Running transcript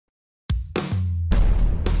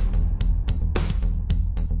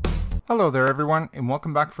Hello there everyone, and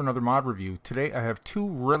welcome back for another mod review. Today I have two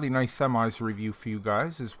really nice semis to review for you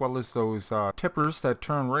guys, as well as those tippers that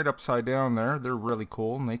turn right upside down there. They're really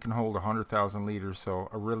cool and they can hold 100,000 liters, so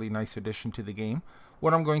a really nice addition to the game.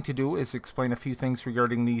 What I'm going to do is explain a few things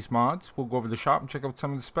regarding these mods. We'll go over the shop and check out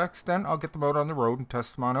some of the specs, then I'll get them out on the road and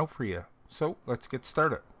test them on out for you. So let's get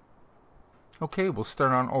started. Okay, we'll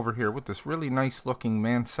start on over here with this really nice looking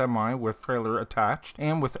man semi with trailer attached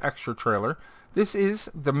and with extra trailer. This is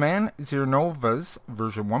the Landwirtschafts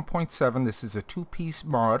version 1.7. This is a two-piece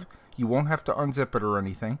mod. You won't have to unzip it or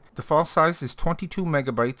anything. The file size is 22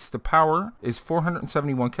 megabytes. The power is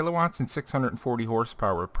 471 kilowatts and 640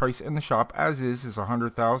 horsepower. Price in the shop as is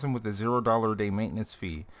 $100,000 with a $0 a day maintenance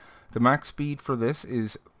fee. The max speed for this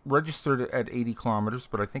is registered at 80 kilometers,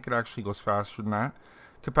 but I think it actually goes faster than that.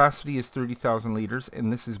 Capacity is 30,000 liters,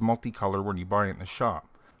 and this is multicolor when you buy it in the shop.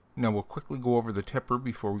 Now we'll quickly go over the tipper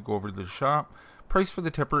before we go over to the shop. Price for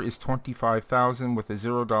the tipper is $25,000 with a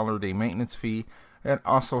 $0 a day maintenance fee. It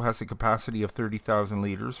also has a capacity of 30,000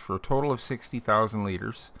 liters for a total of 60,000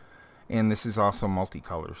 liters. And this is also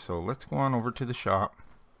multicolor. So let's go on over to the shop.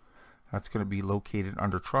 That's going to be located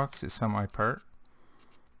under trucks, the semi part.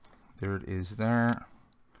 There it is there.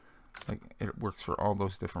 It works for all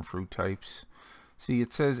those different fruit types. See,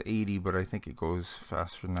 it says 80, but I think it goes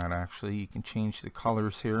faster than that actually. You can change the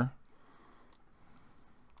colors here.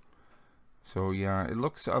 So yeah, it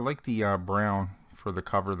looks, I like the brown for the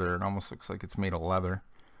cover there. It almost looks like it's made of leather.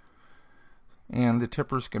 And the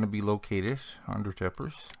tipper's going to be located under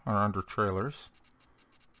tippers, or under trailers.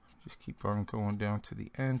 Just keep on going down to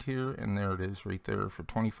the end here, and there it is right there for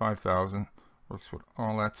 $25,000. Works with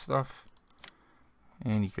all that stuff.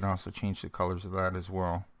 And you can also change the colors of that as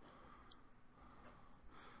well.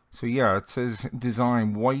 So yeah, it says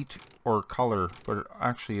design white or color, but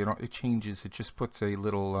actually it changes. It just puts a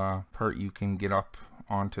little part you can get up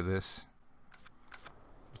onto this.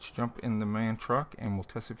 Let's jump in the man truck and we'll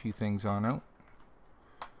test a few things on out.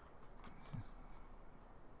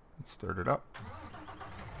 Let's start it up.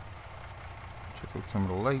 Check out some of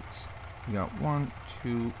the lights. We got 1,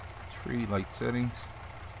 2, 3 light settings.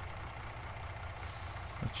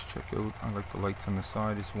 Let's check out, I like the lights on the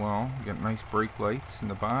side as well. We got nice brake lights in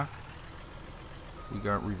the back. We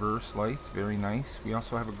got reverse lights, very nice. We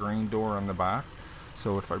also have a grain door on the back.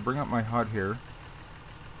 So if I bring up my HUD here,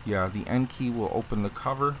 yeah, the N key will open the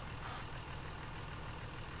cover.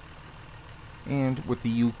 And with the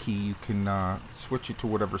U key you can switch it to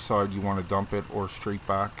whatever side you want to dump it, or straight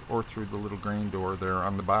back, or through the little grain door there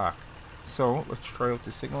on the back. So let's try out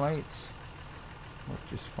the signal lights. Work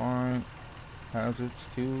just fine. Hazards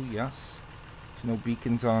too, yes. There's no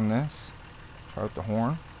beacons on this. Try out the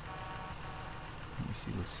horn. Let me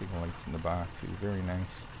see the signal lights in the back too, very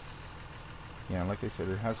nice. Yeah, like I said,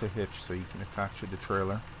 it has a hitch so you can attach to the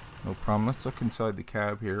trailer. No problem. Let's look inside the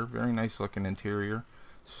cab here. Very nice looking interior.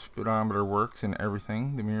 Speedometer works and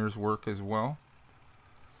everything. The mirrors work as well.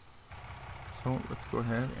 So let's go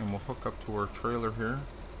ahead and we'll hook up to our trailer here.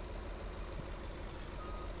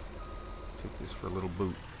 Take this for a little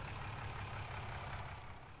boot.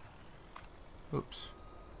 Oops.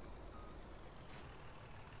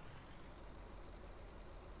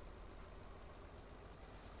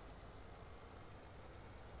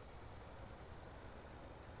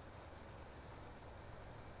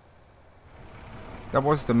 That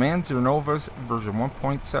was the Landwirtschafts version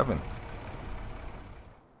 1.7.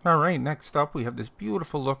 Alright, next up we have this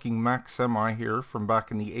beautiful looking Mack semi here from back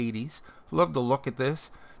in the 80s. Love the look at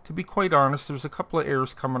this. To be quite honest, there's a couple of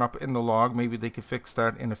errors coming up in the log. Maybe they could fix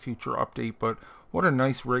that in a future update, but what a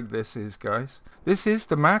nice rig this is, guys. This is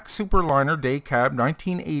the Mack Superliner Day Cab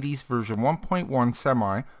 1980s version 1.1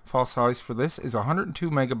 semi. File size for this is 102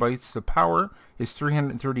 megabytes. The power is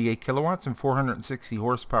 338 kilowatts and 460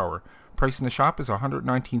 horsepower. Price in the shop is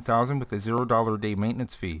 $119,000 with a $0 a day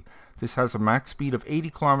maintenance fee. This has a max speed of 80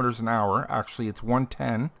 kilometers an hour. Actually, it's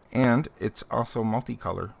 110, and it's also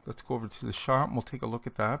multicolor. Let's go over to the shop and we'll take a look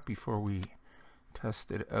at that before we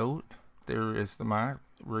test it out. There is the Mack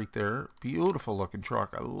right there. Beautiful looking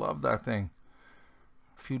truck. I love that thing.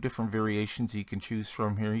 A few different variations you can choose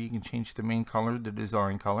from here. You can change the main color, the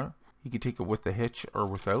design color. You can take it with the hitch or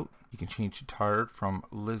without. You can change the tire from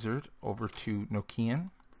Lizard over to Nokian.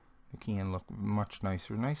 Nokian look much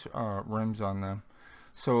nicer. Nice rims on them.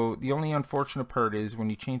 So the only unfortunate part is when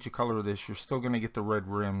you change the color of this, you're still going to get the red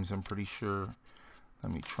rims, I'm pretty sure.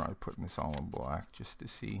 Let me try putting this all in black just to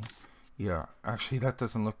see. Yeah, actually that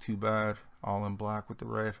doesn't look too bad, all in black with the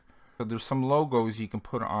red. So there's some logos you can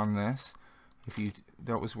put on this. If you,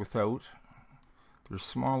 that was without. There's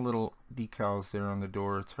small little decals there on the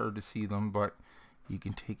door. It's hard to see them, but you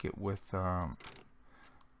can take it with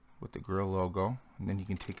with the grill logo, and then you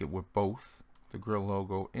can take it with both the grill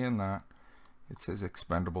logo and that. It says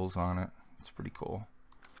eXpendables on it. It's pretty cool.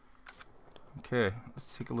 Okay,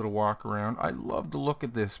 let's take a little walk around. I love the look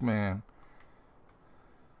at this, man.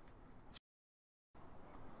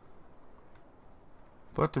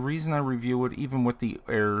 But the reason I review it, even with the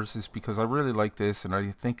errors, is because I really like this, and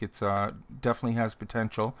I think it's definitely has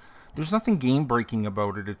potential. There's nothing game-breaking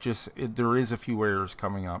about it. There is a few errors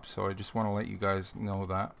coming up, so I just want to let you guys know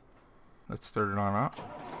that. Let's start it on up.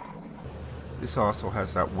 This also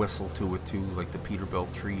has that whistle to it too, like the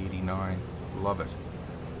Peterbilt 389. Love it.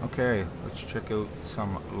 Okay, let's check out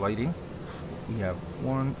some lighting. We have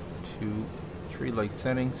 1, 2, 3 light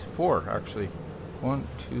settings. 4 actually. 1,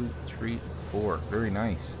 2, 3, 4. Very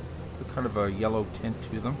nice. Got kind of a yellow tint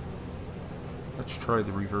to them. Let's try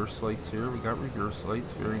the reverse lights here. We got reverse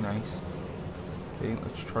lights. Very nice. Okay,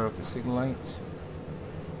 let's try out the signal lights.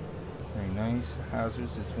 Very nice. The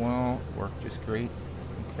hazards as well. Work just great.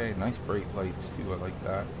 Okay, nice bright lights too. I like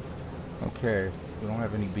that. Okay, we don't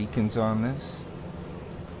have any beacons on this.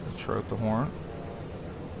 Let's try out the horn.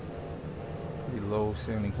 Pretty low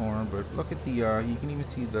sounding horn, but look at the, you can even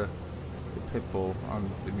see the pit bull on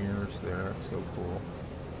the mirrors there. That's so cool.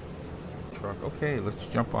 Truck. Okay, let's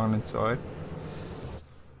jump on inside.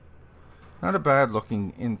 Not a bad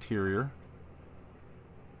looking interior.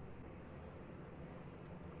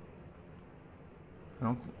 I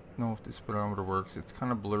don't know if the speedometer works. It's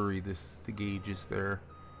kind of blurry, the gauges there.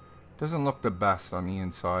 Doesn't look the best on the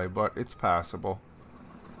inside, but it's passable.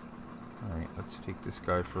 Alright, let's take this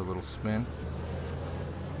guy for a little spin.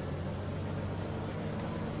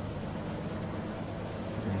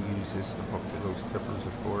 We're going to use this to hook to those tippers,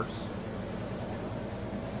 of course.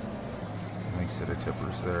 Nice set of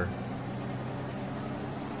tippers there.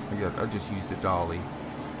 I just used a dolly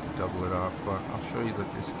to double it up, but I'll show you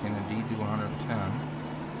that this can indeed do 110.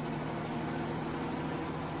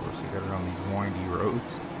 Of course, I got it on these windy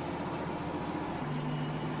roads.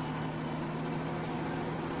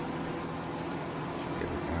 Should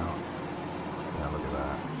get it now. Yeah, look at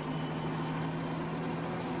that.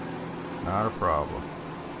 Not a problem.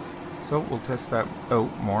 So we'll test that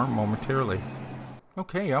out more momentarily.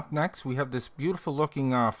 Okay, up next we have this beautiful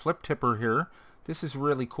looking flip tipper here. This is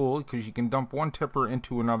really cool because you can dump one tipper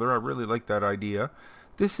into another. I really like that idea.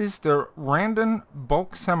 This is the Randon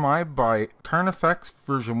Bulk Semi by CarnifeX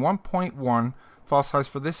version 1.1. File size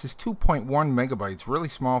for this is 2.1 megabytes. Really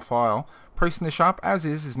small file. Price in the shop as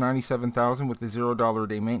is $97,000 with a $0 a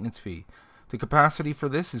day maintenance fee. The capacity for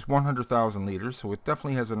this is 100,000 liters, so it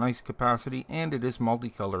definitely has a nice capacity, and it is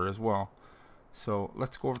multicolor as well. So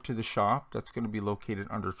let's go over to the shop. That's going to be located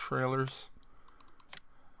under trailers.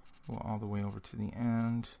 Go all the way over to the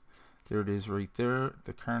end. There it is right there.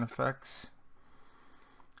 The CarnifeX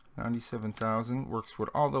 97,000 works with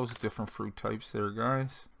all those different fruit types there,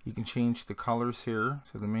 guys. You can change the colors here,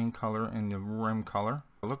 so the main color and the rim color.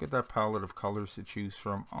 Look at that palette of colors to choose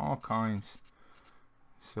from, all kinds.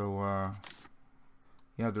 So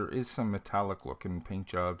yeah, there is some metallic looking paint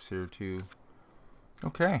jobs here too.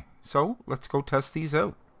 Okay, so let's go test these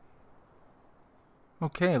out.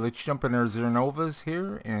 Okay, let's jump in our Zernovas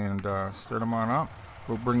here and start them on up.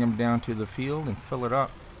 We'll bring them down to the field and fill it up.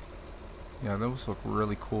 Yeah, those look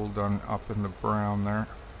really cool done up in the brown there.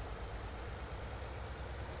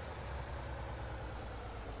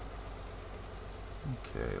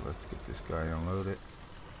 Okay, let's get this guy unloaded.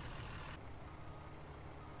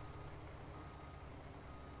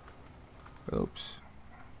 Oops.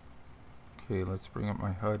 Okay, let's bring up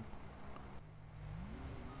my HUD.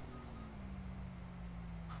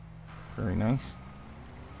 Very nice.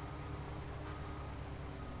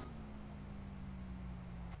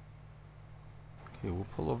 Okay, we'll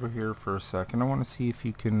pull over here for a second. I want to see if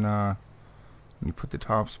you can, when you put the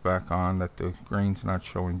tops back on, that the grain's not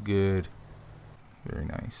showing good. Very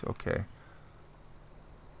nice. Okay.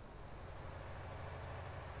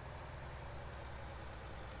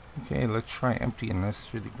 Okay, let's try emptying this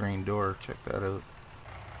through the grain door. Check that out.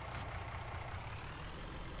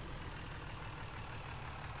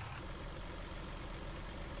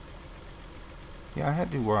 Yeah, I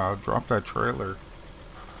had to drop that trailer,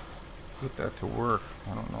 get that to work.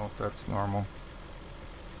 I don't know if that's normal.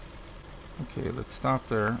 Okay, let's stop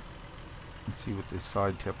there and see what this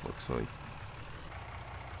side tip looks like.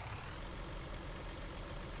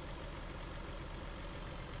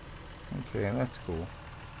 Okay, that's cool.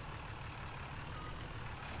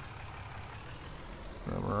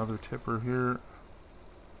 Grab our other tipper here.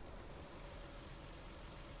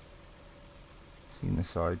 Seen the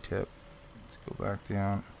side tip. Let's go back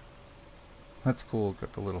down. That's cool.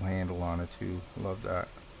 Got the little handle on it too. Love that.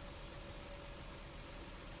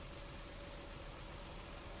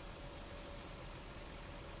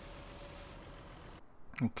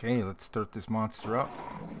 Okay, let's start this monster up.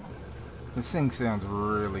 This thing sounds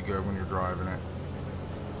really good when you're driving it.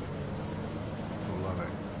 I love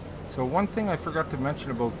it. So one thing I forgot to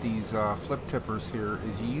mention about these flip tippers here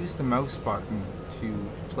is you use the mouse button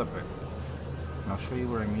to flip it. And I'll show you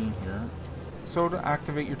what I mean here. So to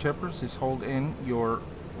activate your tippers, just hold in your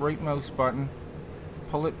right mouse button,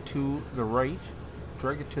 pull it to the right,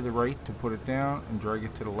 drag it to the right to put it down, and drag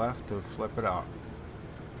it to the left to flip it up.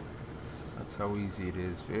 That's how easy it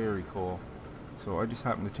is. Very cool. So I just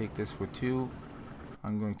happen to take this with two.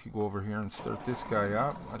 I'm going to go over here and start this guy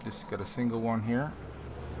up. I just got a single one here.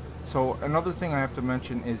 So another thing I have to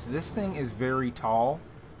mention is this thing is very tall.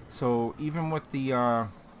 So even with the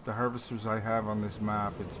harvesters I have on this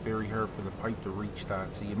map, it's very hard for the pipe to reach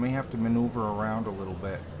that. So you may have to maneuver around a little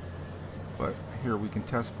bit. But here we can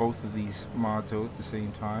test both of these mods out at the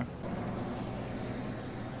same time.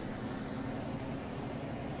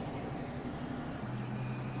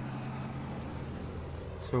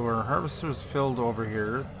 So our harvester is filled over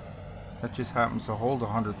here. That just happens to hold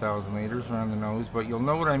 100,000 liters around the nose, but you'll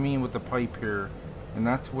know what I mean with the pipe here, and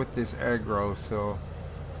that's with this aggro. So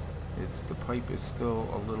the pipe is still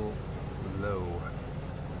a little low.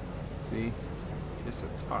 See, just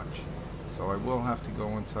a touch. So I will have to go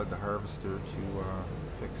inside the harvester to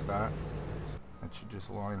fix that. So that should just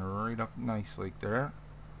line right up nice like there.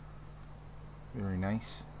 Very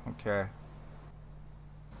nice. Okay.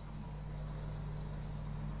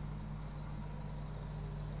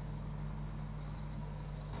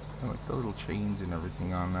 I like the little chains and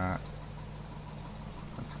everything on that.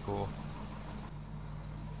 That's cool.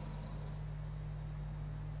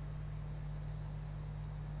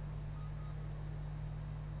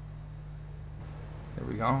 There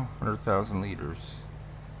we go, 100,000 liters.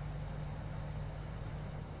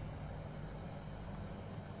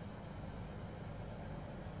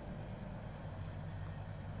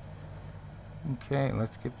 Okay,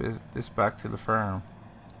 let's get this back to the farm.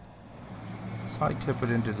 I tip it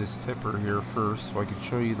into this tipper here first so I can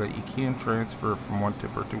show you that you can transfer from one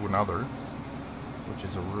tipper to another, which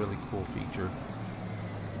is a really cool feature.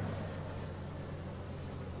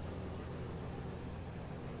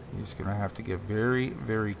 You're just gonna have to get very,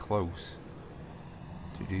 very close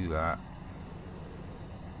to do that.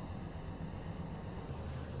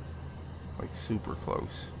 Like super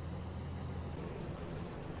close.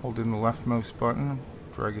 Hold in the left mouse button,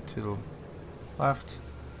 drag it to the left.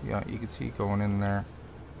 Yeah, you can see it going in there.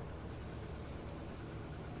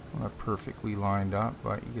 Not perfectly lined up,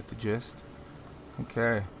 but you get the gist.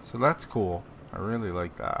 Okay, so that's cool. I really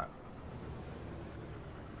like that.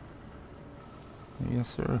 Yes,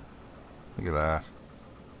 sir. Look at that.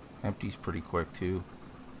 Empties pretty quick, too.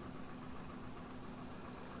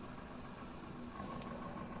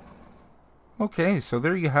 Okay, so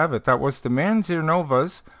there you have it. That was the Manzir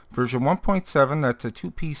Novas version 1.7. That's a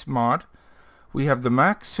two-piece mod. We have the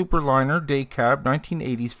Max Superliner Day Cab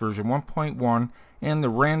 1980s version 1.1 and the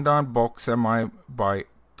Randon Bulk Semi by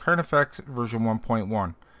CarnifeX version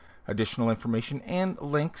 1.1. Additional information and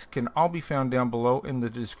links can all be found down below in the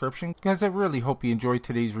description. Guys, I really hope you enjoyed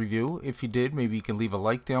today's review. If you did, maybe you can leave a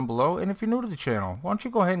like down below. And if you're new to the channel, why don't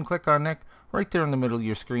you go ahead and click on Nick right there in the middle of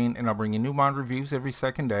your screen, and I'll bring you new mod reviews every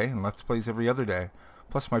second day and Let's Plays every other day.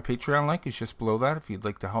 Plus my Patreon link is just below that if you'd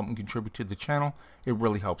like to help and contribute to the channel. It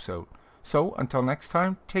really helps out. So, until next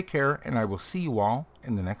time, take care, and I will see you all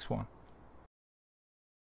in the next one.